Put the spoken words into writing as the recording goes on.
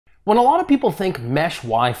When a lot of people think mesh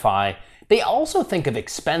Wi-Fi, they also think of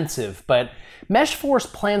expensive, but Meshforce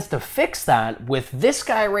plans to fix that with this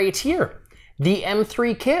guy right here, the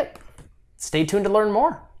M3 kit. Stay tuned to learn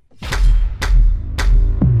more.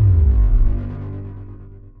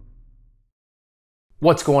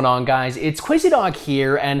 What's going on, guys? It's QuazyDog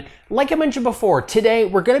here, and like I mentioned before, today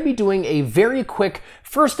we're going to be doing a very quick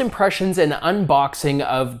first impressions and unboxing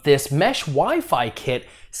of this mesh Wi-Fi kit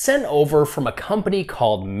sent over from a company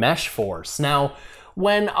called Meshforce. Now,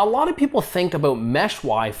 when a lot of people think about mesh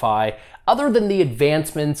Wi-Fi, other than the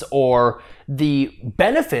advancements or the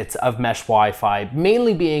benefits of mesh Wi-Fi,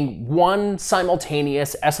 mainly being one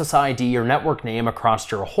simultaneous SSID or network name across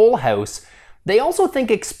your whole house, they also think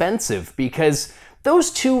expensive because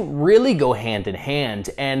those two really go hand in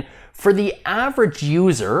hand. And for the average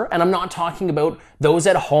user, and I'm not talking about those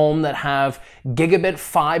at home that have gigabit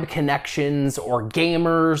fiber connections or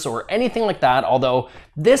gamers or anything like that, although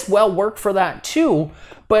this will work for that too,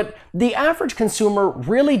 but the average consumer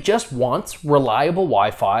really just wants reliable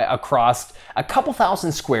Wi-Fi across a couple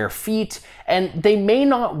thousand square feet, and they may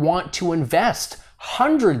not want to invest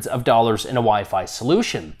hundreds of dollars in a Wi-Fi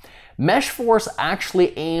solution. Meshforce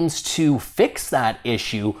actually aims to fix that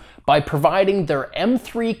issue by providing their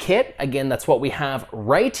M3 kit. Again, that's what we have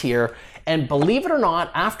right here. And believe it or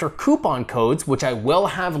not, after coupon codes, which I will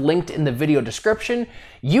have linked in the video description,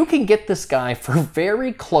 you can get this guy for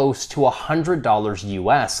very close to $100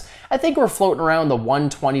 US. I think we're floating around the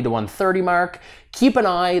 120 to 130 mark. Keep an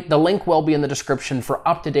eye, the link will be in the description for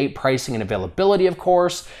up-to-date pricing and availability, of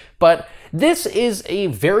course, but this is a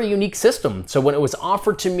very unique system. So when it was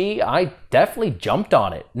offered to me, I definitely jumped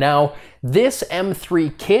on it. Now, this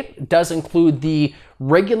M3 kit does include the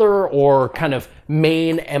regular or kind of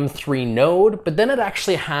main M3 node, but then it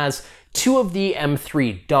actually has two of the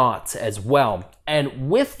M3 dots as well. And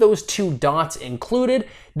with those two dots included,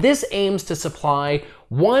 this aims to supply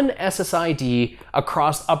one SSID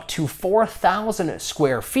across up to 4,000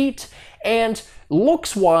 square feet. And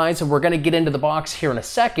looks wise, and we're going to get into the box here in a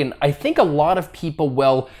second, I think a lot of people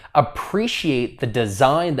will appreciate the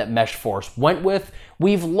design that Meshforce went with.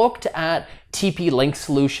 We've looked at TP-Link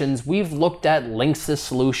solutions, we've looked at Linksys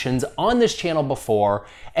solutions on this channel before,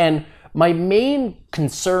 and my main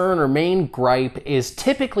concern or main gripe is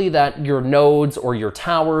typically that your nodes or your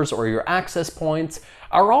towers or your access points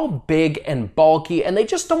are all big and bulky and they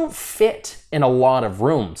just don't fit in a lot of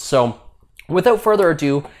rooms. So without further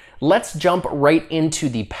ado, let's jump right into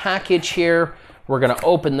the package here. We're gonna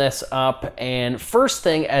open this up, and first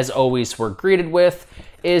thing, as always, we're greeted with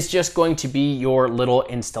is just going to be your little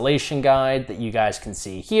installation guide that you guys can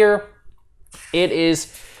see here. It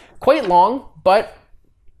is quite long, but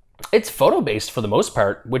it's photo-based for the most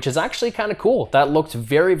part, which is actually kind of cool. That looks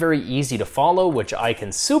very, very easy to follow, which I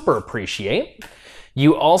can super appreciate.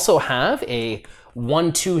 You also have a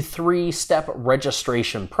 1, 2, 3 step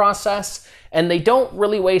registration process, and they don't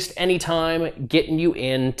really waste any time getting you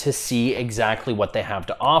in to see exactly what they have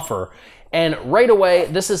to offer. And right away,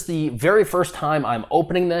 this is the very first time I'm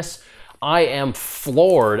opening this. I am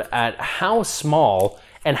floored at how small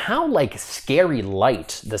and how like scary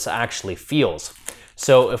light this actually feels.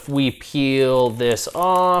 So if we peel this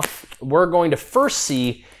off, we're going to first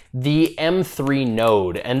see the M3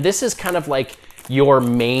 node, and this is kind of like your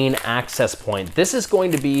main access point. This is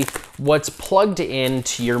going to be what's plugged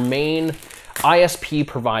into your main ISP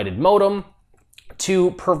provided modem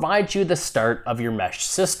to provide you the start of your mesh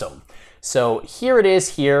system. So here it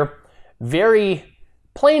is here, very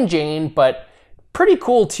plain Jane, but pretty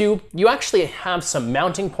cool too. You actually have some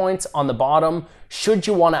mounting points on the bottom should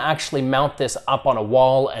you want to actually mount this up on a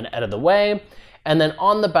wall and out of the way. And then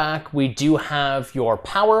on the back, we do have your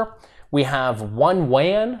power. We have one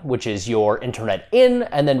WAN, which is your internet in,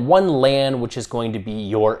 and then one LAN, which is going to be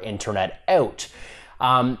your internet out.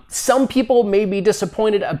 Some people may be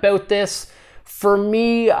disappointed about this. For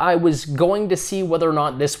me, I was going to see whether or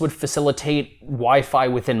not this would facilitate Wi-Fi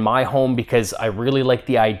within my home because I really like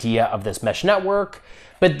the idea of this mesh network,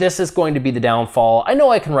 but this is going to be the downfall. I know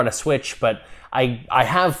I can run a switch, but I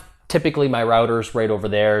have typically my routers right over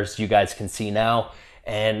there, as you guys can see now,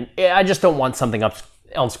 and I just don't want something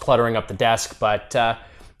else cluttering up the desk. But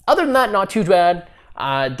other than that, not too bad.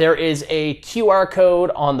 There is a QR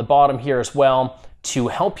code on the bottom here as well to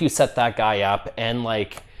help you set that guy up, and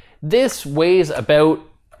like this weighs about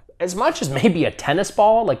as much as maybe a tennis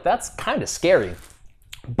ball. Like that's kind of scary,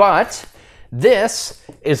 but this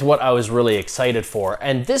is what I was really excited for,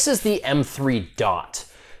 and this is the M3 dot.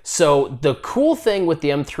 So the cool thing with the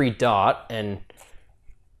M3 dot, and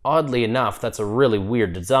oddly enough, that's a really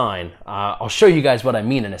weird design. I'll show you guys what I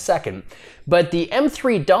mean in a second, but the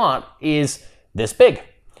M3 dot is this big.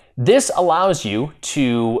 This allows you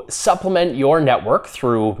to supplement your network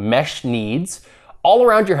through mesh needs all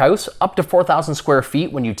around your house, up to 4,000 square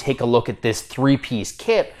feet when you take a look at this 3-piece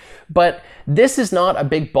kit. But this is not a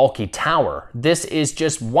big bulky tower. This is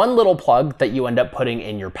just one little plug that you end up putting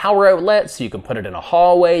in your power outlet, so you can put it in a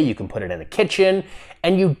hallway, you can put it in a kitchen,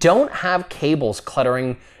 and you don't have cables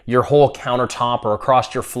cluttering your whole countertop or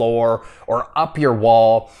across your floor or up your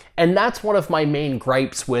wall. And that's one of my main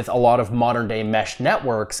gripes with a lot of modern day mesh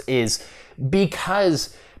networks, is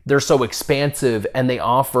because they're so expansive and they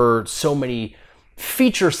offer so many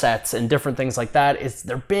feature sets and different things like that, is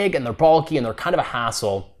they're big and they're bulky and they're kind of a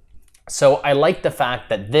hassle. So I like the fact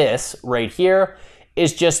that this right here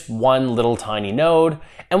is just one little tiny node.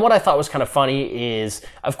 And what I thought was kind of funny is,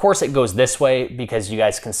 of course it goes this way because you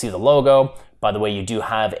guys can see the logo. By the way, you do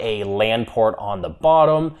have a LAN port on the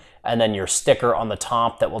bottom and then your sticker on the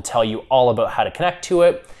top that will tell you all about how to connect to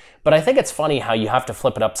it. But I think it's funny how you have to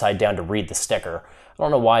flip it upside down to read the sticker. I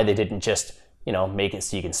don't know why they didn't just, you know, make it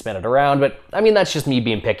so you can spin it around, but I mean, that's just me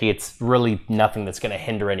being picky. It's really nothing that's gonna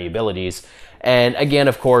hinder any abilities. And again,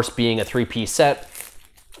 of course, being a 3-piece set,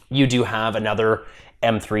 you do have another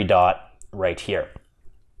M3 dot right here.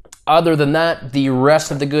 Other than that, the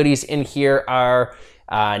rest of the goodies in here are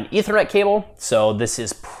an Ethernet cable. So this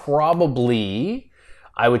is probably,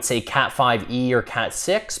 I would say Cat 5e or Cat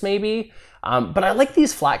 6 maybe. But I like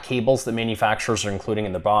these flat cables that manufacturers are including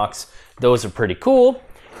in the box. Those are pretty cool.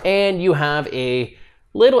 And you have a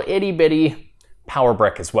little itty bitty power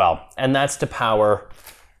brick as well. And that's to power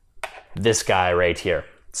this guy right here.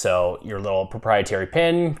 So your little proprietary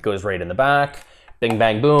pin goes right in the back, bing,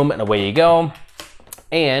 bang, boom, and away you go.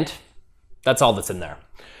 And that's all that's in there.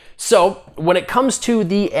 So when it comes to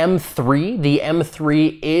the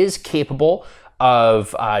M3 is capable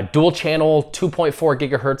of dual channel 2.4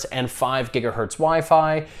 gigahertz and 5 gigahertz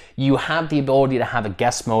Wi-Fi. You have the ability to have a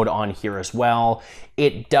guest mode on here as well.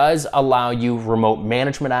 It does allow you remote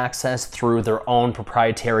management access through their own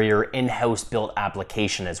proprietary or in-house built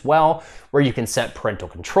application as well, where you can set parental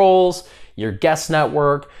controls, your guest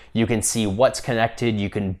network, you can see what's connected, you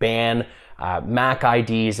can ban MAC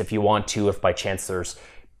IDs if you want to, if by chance there's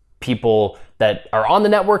people that are on the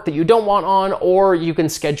network that you don't want on, or you can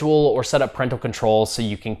schedule or set up parental controls so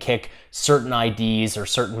you can kick certain IDs or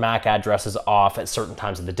certain MAC addresses off at certain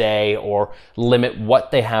times of the day, or limit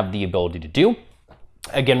what they have the ability to do.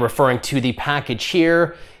 Again, referring to the package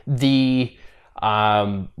here, the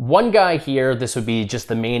one guy here, this would be just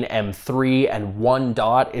the main M3, and 1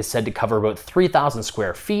 dot is said to cover about 3,000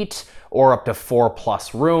 square feet or up to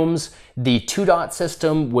 4+ rooms. The 2 dot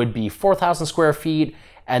system would be 4,000 square feet,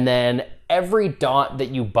 and then every dot that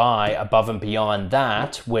you buy above and beyond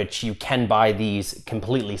that, which you can buy these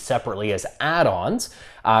completely separately as add-ons,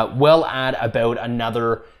 will add about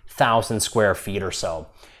another 1,000 square feet or so.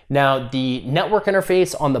 Now, the network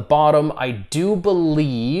interface on the bottom, I do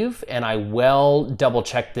believe, and I will double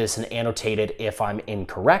check this and annotate it if I'm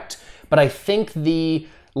incorrect, but I think the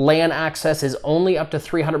LAN access is only up to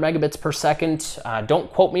 300 megabits per second. Don't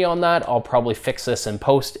quote me on that. I'll probably fix this in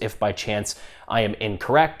post if by chance I am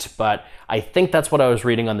incorrect, but I think that's what I was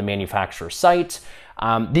reading on the manufacturer's site.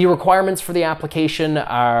 The requirements for the application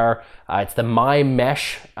are, it's the My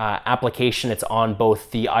Mesh application. It's on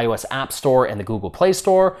both the iOS App Store and the Google Play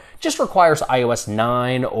Store. Just requires iOS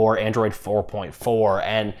 9 or Android 4.4,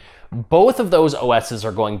 and both of those OSs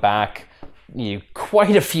are going back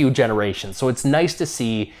quite a few generations. So it's nice to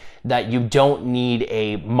see that you don't need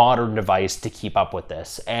a modern device to keep up with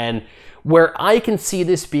this. And where I can see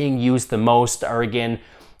this being used the most are, again,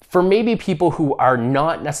 for maybe people who are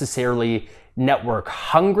not necessarily network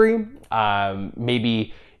hungry,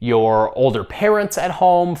 maybe your older parents at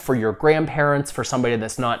home, for your grandparents, for somebody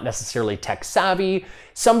that's not necessarily tech savvy,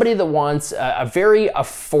 somebody that wants a very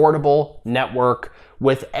affordable network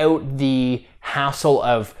without the hassle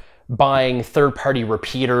of buying third-party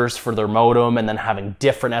repeaters for their modem and then having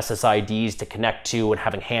different SSIDs to connect to and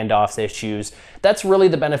having handoffs issues. That's really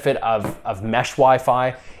the benefit of mesh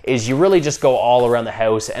Wi-Fi, is you really just go all around the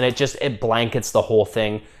house and it blankets the whole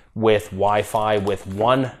thing with Wi-Fi with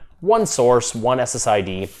one source, one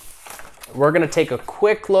SSID. We're gonna take a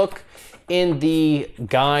quick look in the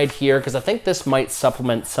guide here, because I think this might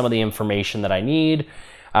supplement some of the information that I need.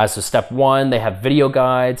 So step 1, they have video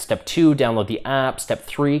guides. Step 2, download the app. Step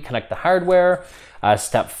 3, connect the hardware.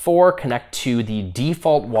 Step 4, connect to the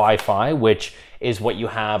default Wi-Fi, which is what you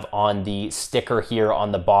have on the sticker here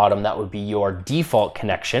on the bottom. That would be your default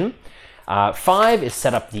connection. 5 is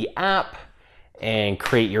set up the app and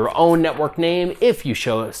create your own network name if you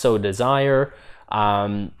so desire.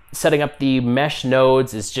 Setting up the mesh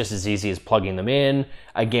nodes is just as easy as plugging them in.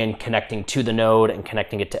 Again, connecting to the node and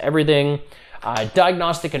connecting it to everything.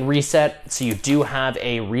 Diagnostic and reset, so you do have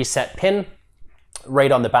a reset pin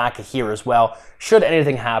right on the back of here as well. Should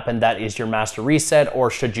anything happen, that is your master reset,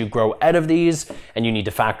 or should you grow out of these and you need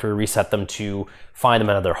to factory reset them to find them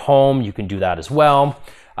in another home, you can do that as well.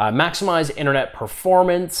 Maximize internet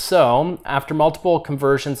performance. So after multiple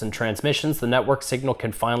conversions and transmissions, the network signal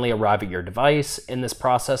can finally arrive at your device. In this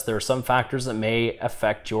process, there are some factors that may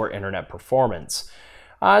affect your internet performance.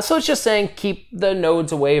 So it's just saying keep the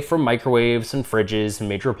nodes away from microwaves and fridges and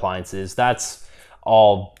major appliances. That's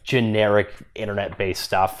all generic internet-based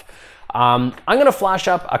stuff. I'm gonna flash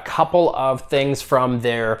up a couple of things from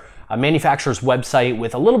their manufacturer's website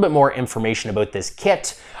with a little bit more information about this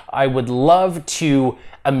kit. I would love to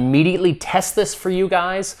immediately test this for you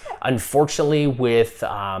guys. Unfortunately, with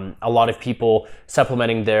a lot of people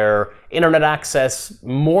supplementing their internet access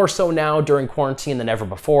more so now during quarantine than ever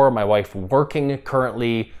before, my wife working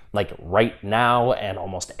currently like right now and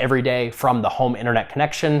almost every day from the home internet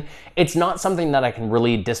connection, it's not something that I can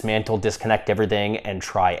really dismantle, disconnect everything and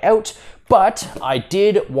try out. But I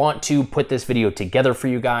did want to put this video together for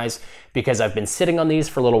you guys because I've been sitting on these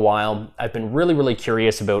for a little while. I've been really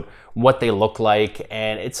curious about what they look like,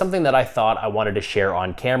 and it's something that I thought I wanted to share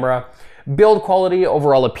on camera. Build quality,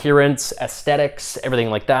 overall appearance, aesthetics,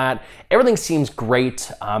 everything like that. Everything seems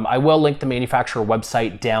great. I will link the manufacturer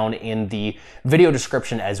website down in the video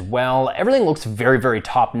description as well. Everything looks very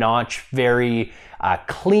top-notch, very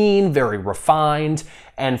clean, very refined.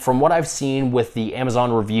 And from what I've seen with the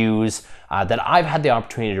Amazon reviews that I've had the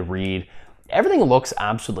opportunity to read, everything looks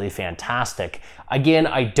absolutely fantastic. Again,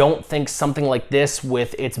 I don't think something like this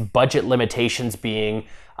with its budget limitations being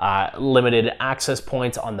limited access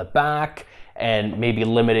points on the back and maybe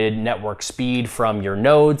limited network speed from your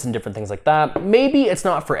nodes and different things like that. Maybe it's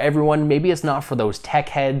not for everyone. Maybe it's not for those tech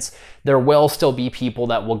heads. There will still be people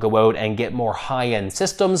that will go out and get more high-end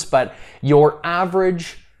systems, but your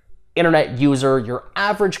average internet user, your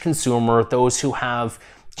average consumer, those who have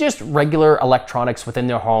just regular electronics within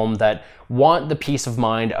their home that want the peace of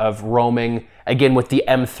mind of roaming, again with the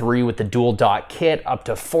M3 with the dual dot kit up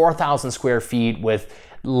to 4,000 square feet with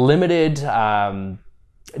limited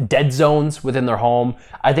dead zones within their home.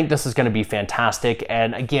 I think this is going to be fantastic.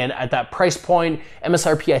 And again, at that price point,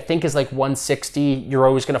 MSRP I think is like $160. You're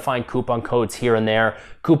always going to find coupon codes here and there.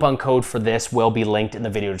 Coupon code for this will be linked in the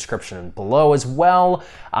video description below as well.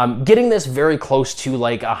 Getting this very close to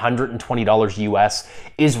like $120 US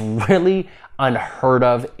is really unheard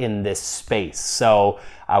of in this space. So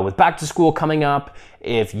with back to school coming up,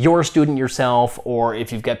 if you're a student yourself, or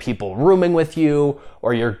if you've got people rooming with you,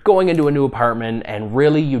 or you're going into a new apartment and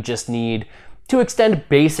really you just need to extend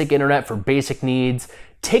basic internet for basic needs,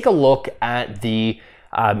 take a look at the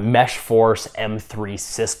Meshforce M3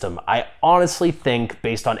 system. I honestly think,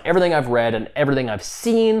 based on everything I've read and everything I've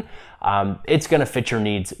seen, it's gonna fit your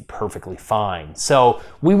needs perfectly fine. So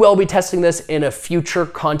we will be testing this in a future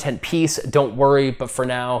content piece, don't worry, but for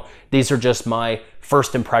now, these are just my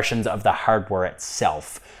first impressions of the hardware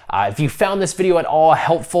itself. If you found this video at all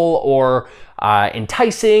helpful or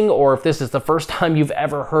enticing, or if this is the first time you've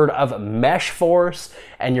ever heard of Meshforce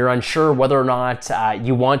and you're unsure whether or not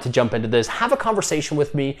you want to jump into this, have a conversation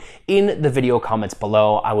with me in the video comments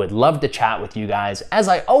below. I would love to chat with you guys, as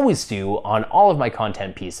I always do on all of my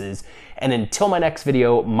content pieces. And until my next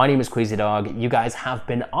video, my name is Queasy Dog. You guys have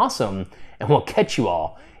been awesome, and we'll catch you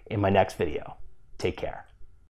all in my next video. Take care.